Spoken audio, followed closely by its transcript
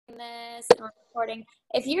this and we're recording.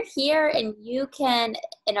 If you're here and you can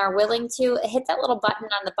and are willing to, hit that little button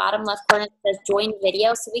on the bottom left corner that says join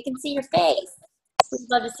video so we can see your face. We'd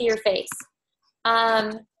love to see your face.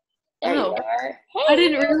 There you are. Hey, I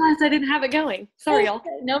didn't realize I didn't have it going. Sorry, y'all.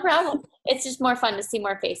 No problem. It's just more fun to see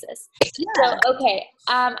more faces. Yeah. So, okay,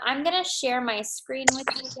 I'm going to share my screen with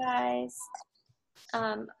you guys.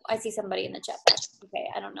 I see somebody in the chat box. Okay,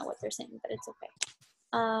 I don't know what they're saying, but it's okay.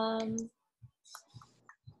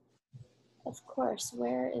 Of course,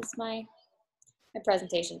 where is my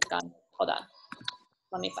presentation's gone. Hold on.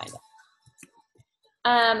 Let me find it.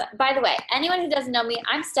 By the way, anyone who doesn't know me,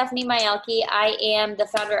 I'm Stephanie Myelke. I am the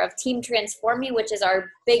founder of Team TransforME, which is our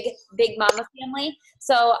big mama family.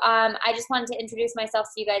 So I just wanted to introduce myself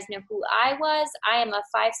so you guys know who I was. I am a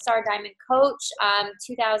 5-star diamond coach,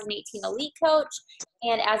 2018 elite coach,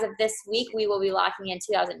 and as of this week, we will be locking in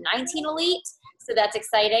 2019 elite. So that's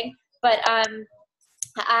exciting. But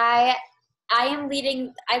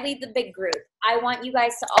I lead the big group. I want you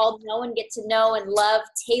guys to all know and get to know and love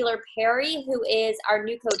Taylor Perry, who is our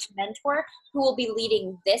new coach mentor, who will be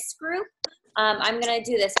leading this group. I'm going to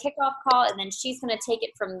do this kickoff call, and then she's going to take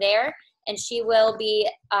it from there, and she will be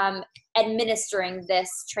administering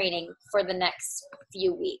this training for the next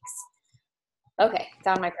few weeks. Okay,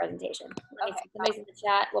 found my presentation. Okay, somebody's in the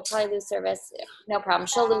chat. We'll probably lose service. No problem.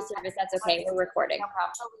 She'll lose service. That's okay. We're recording. No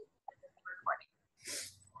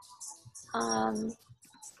problem.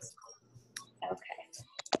 Okay,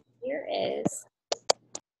 here is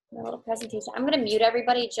my little presentation. I'm going to mute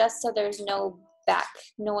everybody just so there's no back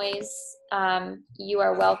noise. You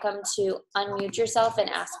are welcome to unmute yourself and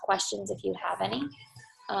ask questions if you have any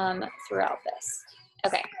throughout this.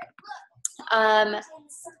 Okay.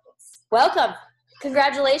 Welcome.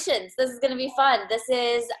 Congratulations. This is going to be fun. This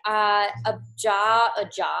is a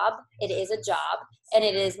job. It is a job, and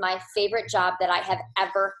it is my favorite job that I have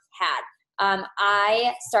ever had.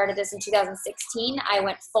 I started this in 2016. I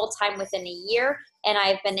went full-time within a year, and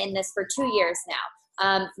I've been in this for 2 years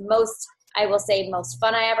now. I will say most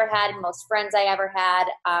fun I ever had, most friends I ever had,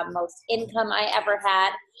 most income I ever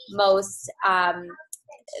had, most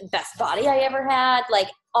best body I ever had, like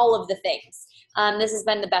all of the things. This has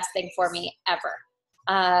been the best thing for me ever.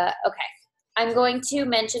 Okay. I'm going to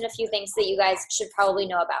mention a few things that you guys should probably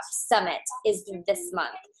know about. Summit is this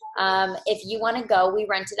month. If you want to go, we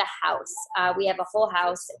rented a house. We have a whole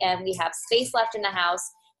house, and we have space left in the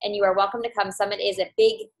house, and you are welcome to come. Summit is a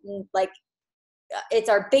big, it's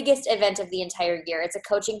our biggest event of the entire year. It's a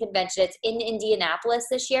coaching convention. It's in Indianapolis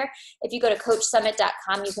this year. If you go to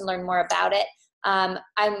coachsummit.com, you can learn more about it.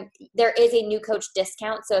 There is a new coach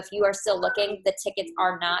discount. So if you are still looking, the tickets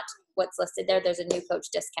are not what's listed there. There's a new coach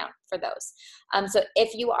discount for those. So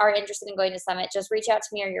if you are interested in going to Summit, just reach out to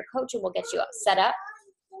me or your coach and we'll get you set up.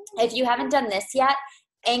 If you haven't done this yet,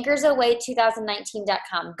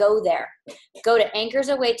 anchorsaway2019.com. Go there. Go to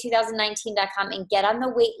anchorsaway2019.com and get on the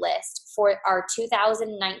wait list for our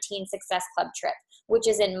 2019 Success Club trip, which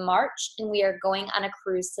is in March, and we are going on a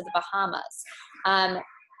cruise to the Bahamas.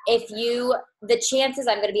 The chances,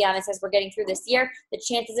 I'm going to be honest, as we're getting through this year, the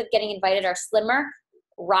chances of getting invited are slimmer.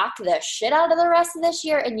 Rock the shit out of the rest of this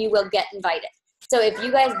year, and you will get invited. So if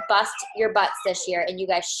you guys bust your butts this year and you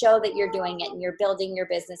guys show that you're doing it and you're building your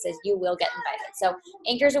businesses, you will get invited. So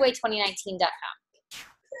anchorsaway2019.com.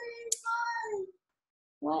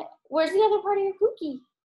 What? Where's the other part of your cookie?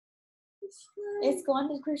 It's gone.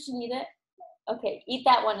 Did Christian eat it? Okay, eat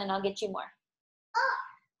that one and I'll get you more.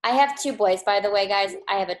 I have 2 boys, by the way, guys.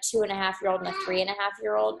 I have a 2.5-year-old and a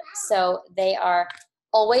 3.5-year-old. So they are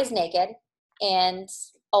always naked and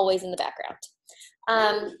always in the background.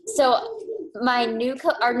 So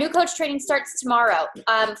our new coach training starts tomorrow.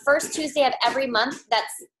 First Tuesday of every month.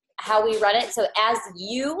 That's how we run it. So as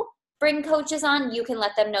you bring coaches on, you can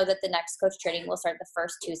let them know that the next coach training will start the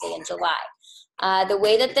first Tuesday in July. The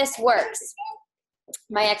way that this works,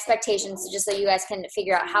 my expectations, just so you guys can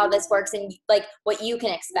figure out how this works and like what you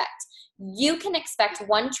can expect. You can expect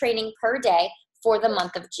 1 training per day for the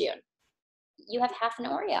month of June. You have half an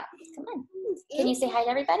Oreo. Come on. Can you say hi to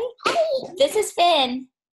everybody? Hi. This is Finn.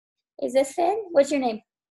 Is this Finn? What's your name?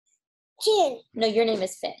 Chin. No, your name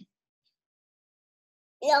is Finn.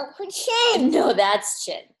 No, Chin. No, that's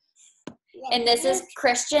Chin. And this is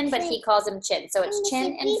Christian, but he calls him Chin. So it's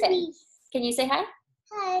Chin and Finn. Can you say hi?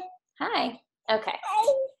 Hi. Hi. Okay.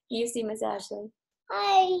 Hi. You see Miss Ashley.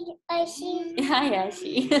 Hi, Ashley. Hi,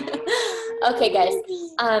 Ashley. Okay, guys.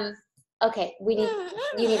 Okay, you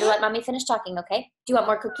need to let mommy finish talking, okay? Do you want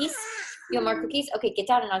more cookies? You want more cookies? Okay, get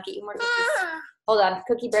down and I'll get you more cookies. Hold on,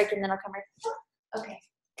 cookie break and then I'll come right. Okay.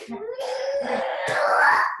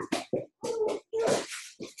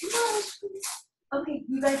 Okay,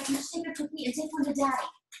 you guys each take a cookie and take one to Daddy.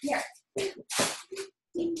 Here.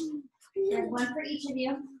 There's one for each of you.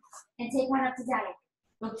 And take one up to Daddy.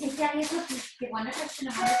 Go take Daddy a cookie. Give one to Christian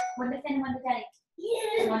and one to Finn and one to Daddy.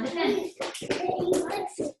 And one to Finn.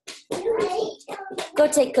 Go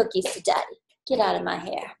take cookies to Daddy. Get out of my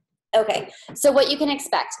hair. Okay, so what you can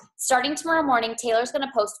expect. Starting tomorrow morning, Taylor's going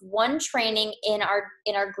to post one training in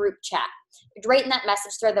our group chat. Right in that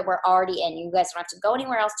message thread that we're already in. You guys don't have to go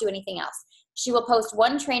anywhere else, do anything else. She will post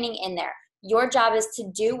one training in there. Your job is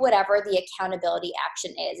to do whatever the accountability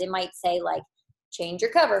action is. It might say like, change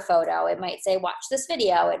your cover photo. It might say, watch this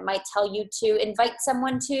video. It might tell you to invite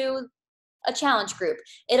someone to a challenge group.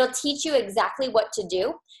 It'll teach you exactly what to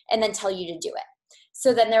do and then tell you to do it.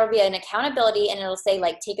 So then there will be an accountability and it'll say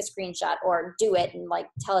like, take a screenshot or do it and like,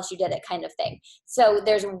 tell us you did it kind of thing. So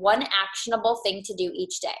there's one actionable thing to do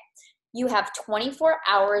each day. You have 24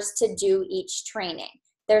 hours to do each training.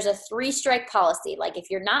 There's a 3-strike policy. Like if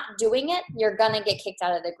you're not doing it, you're gonna get kicked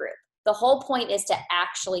out of the group. The whole point is to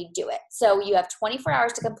actually do it. So you have 24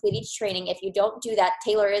 hours to complete each training. If you don't do that,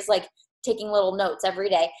 Taylor is like taking little notes every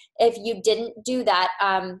day. If you didn't do that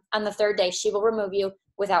on the 3rd day, she will remove you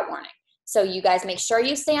without warning. So you guys make sure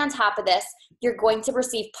you stay on top of this. You're going to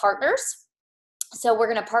receive partners. So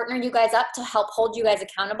we're going to partner you guys up to help hold you guys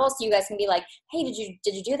accountable. So you guys can be like, hey, did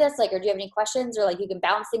you do this? Like, or do you have any questions? Or like you can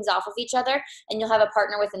bounce things off of each other and you'll have a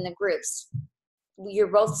partner within the groups.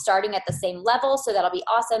 You're both starting at the same level. So that'll be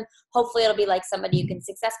awesome. Hopefully it'll be like somebody you can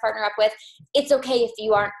success partner up with. It's okay if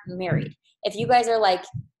you aren't married. If you guys are like,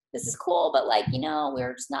 this is cool, but like, you know,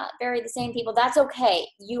 we're just not very the same people. That's okay.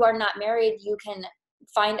 You are not married. You can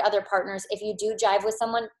find other partners. If you do jive with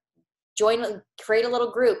someone, create a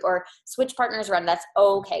little group or switch partners around. That's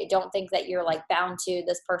okay. Don't think that you're like bound to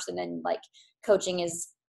this person and like coaching is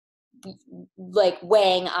like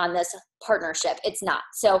weighing on this partnership. It's not.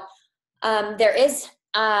 So there is,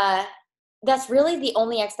 that's really the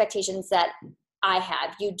only expectations that I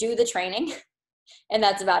have. You do the training and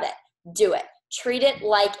that's about it. Do it. Treat it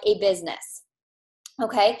like a business.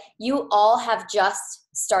 Okay. You all have just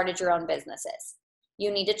started your own businesses. You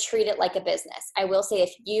need to treat it like a business. I will say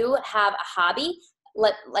if you have a hobby,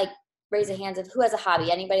 raise a hand of who has a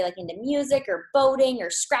hobby. Anybody like into music or boating or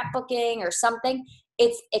scrapbooking or something?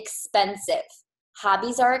 It's expensive.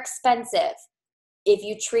 Hobbies are expensive. If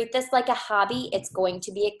you treat this like a hobby, it's going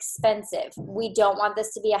to be expensive. We don't want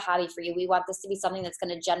this to be a hobby for you. We want this to be something that's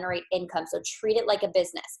going to generate income. So treat it like a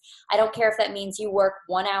business. I don't care if that means you work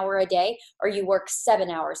 1 hour a day or you work 7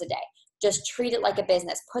 hours a day. Just treat it like a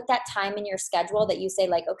business. Put that time in your schedule that you say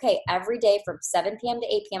like, okay, every day from 7 p.m. to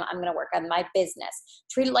 8 p.m., I'm going to work on my business.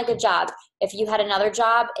 Treat it like a job. If you had another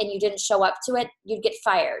job and you didn't show up to it, you'd get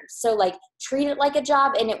fired. So like treat it like a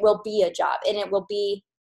job and it will be a job and it will be,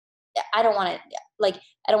 I don't want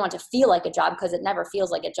it to feel like a job because it never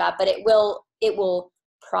feels like a job, but it will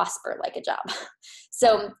prosper like a job.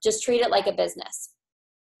 So just treat it like a business.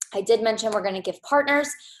 I did mention we're going to give partners.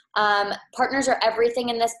 Partners are everything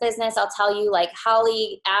in this business. I'll tell you, like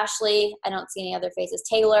Holly, Ashley, I don't see any other faces,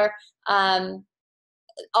 Taylor,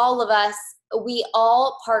 all of us, we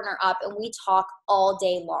all partner up and we talk all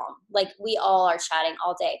day long. Like we all are chatting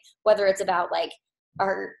all day, whether it's about like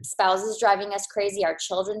our spouses driving us crazy, our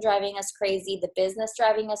children driving us crazy, the business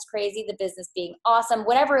driving us crazy, the business being awesome,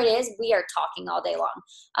 whatever it is, we are talking all day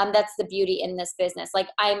long. That's the beauty in this business. Like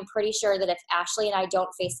I'm pretty sure that if Ashley and I don't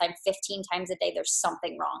FaceTime 15 times a day, there's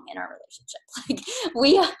something wrong in our relationship. Like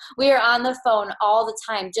we are on the phone all the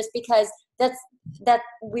time just because that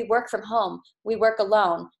we work from home, we work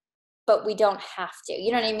alone, but we don't have to.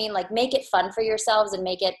 You know what I mean? Like make it fun for yourselves and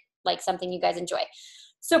make it like something you guys enjoy.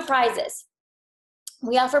 So prizes.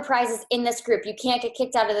 We offer prizes in this group. You can't get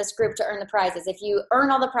kicked out of this group to earn the prizes. If you earn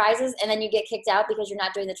all the prizes and then you get kicked out because you're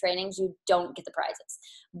not doing the trainings, you don't get the prizes.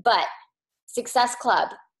 But Success Club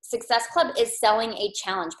is selling a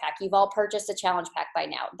challenge pack. You've all purchased a challenge pack by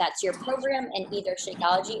now. That's your program in either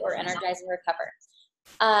Shakeology or Energize and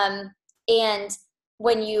Recover. And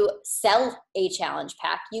when you sell a challenge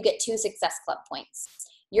pack, you get 2 Success Club points.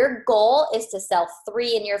 Your goal is to sell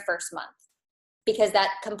 3 in your first month, because that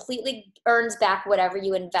completely earns back whatever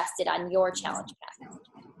you invested on your challenge pack.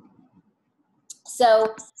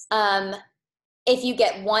 So if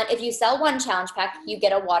you sell 1 challenge pack, you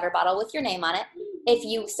get a water bottle with your name on it. If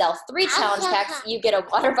you sell 3 challenge packs, you get a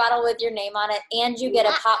water bottle with your name on it and you get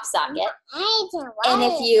a pop socket. And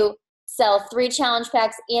if you sell 3 challenge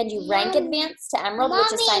packs and you rank advance to Emerald,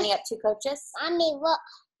 which is signing up 2 coaches. Mommy, look.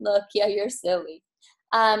 Look, yeah, you're silly.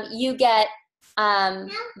 You get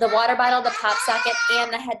the water bottle, the pop socket,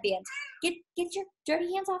 and the headband. Get your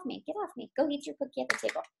dirty hands off me. Get off me. Go eat your cookie at the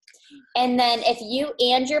table. And then if you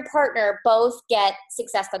and your partner both get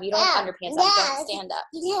Success Club, you don't have underpants on, don't stand up.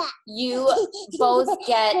 You both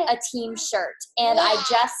get a team shirt. And I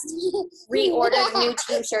just reordered new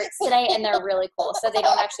team shirts today, and they're really cool. So they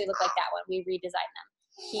don't actually look like that one. We redesigned them.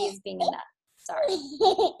 He's being a nut. Sorry.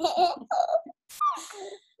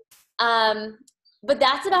 But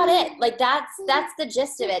that's about it. Like that's the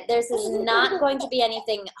gist of it. This is not going to be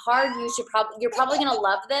anything hard. You're probably going to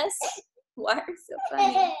love this. Why are you so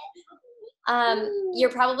funny?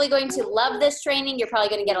 You're probably going to love this training. You're probably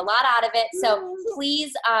going to get a lot out of it. So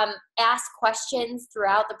please ask questions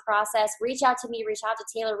throughout the process. Reach out to me, reach out to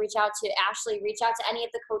Taylor, reach out to Ashley, reach out to any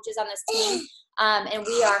of the coaches on this team. And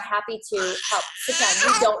we are happy to help. Sit down.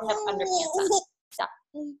 You don't have underpants on. Stop.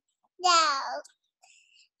 No.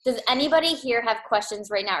 Does anybody here have questions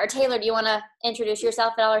right now? Or Taylor, do you want to introduce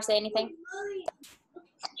yourself at all or say anything?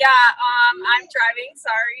 Yeah, I'm driving.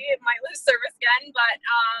 Sorry, it might lose service again. But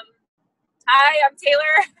hi, I'm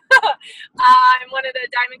Taylor. I'm one of the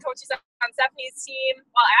diamond coaches on Stephanie's team.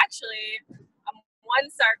 Well, actually, I'm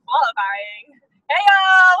 1-star qualifying.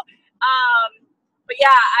 Heyo! But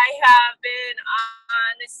yeah, I have been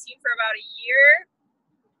on this team for about a year.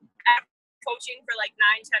 I'm coaching for like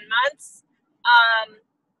 9-10 months.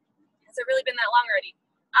 Has it really been that long already?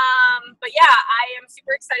 But yeah, I am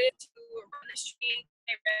super excited to run this training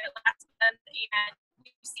last month, and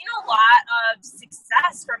we've seen a lot of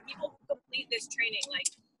success from people who complete this training.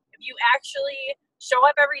 Like, if you actually show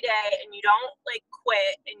up every day and you don't like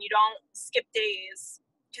quit and you don't skip days,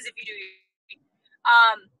 because if you do,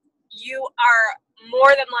 you are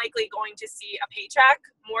more than likely going to see a paycheck,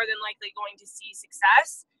 more than likely going to see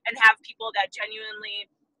success, and have people that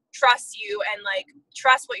genuinely trust you and like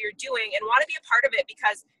trust what you're doing and want to be a part of it,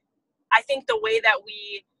 because I think the way that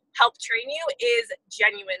we help train you is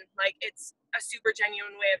genuine. Like, it's a super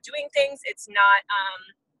genuine way of doing things. It's not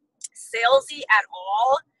salesy at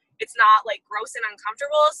all. It's not like gross and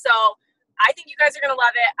uncomfortable. So I think you guys are gonna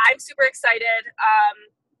love it. I'm super excited.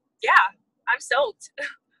 Yeah, I'm stoked.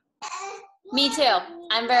 Me too.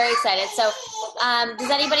 I'm very excited. So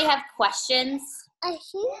does anybody have questions? I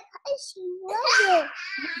see what? I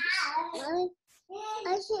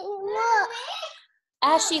see what?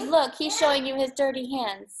 Ashley, look, he's showing you his dirty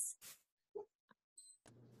hands.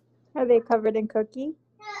 Are they covered in cookie?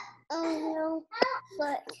 No,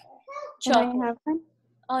 but Can I have one?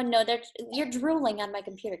 Oh no, you're drooling on my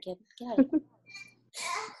computer, kid. Get out of here.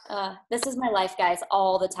 This is my life, guys,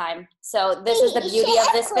 all the time. So this is the beauty of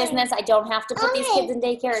this business. I don't have to put these kids in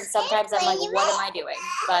daycare, and sometimes I'm like, what am I doing?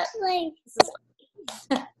 But this is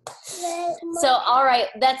so, all right,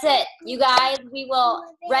 that's it. You guys, we will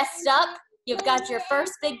rest up. You've got your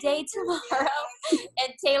first big day tomorrow,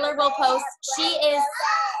 and Taylor will post. She is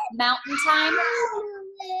mountain time.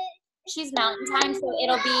 She's mountain time, so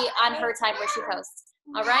it'll be on her time where she posts.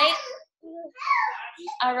 All right?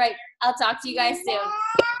 All right. I'll talk to you guys soon.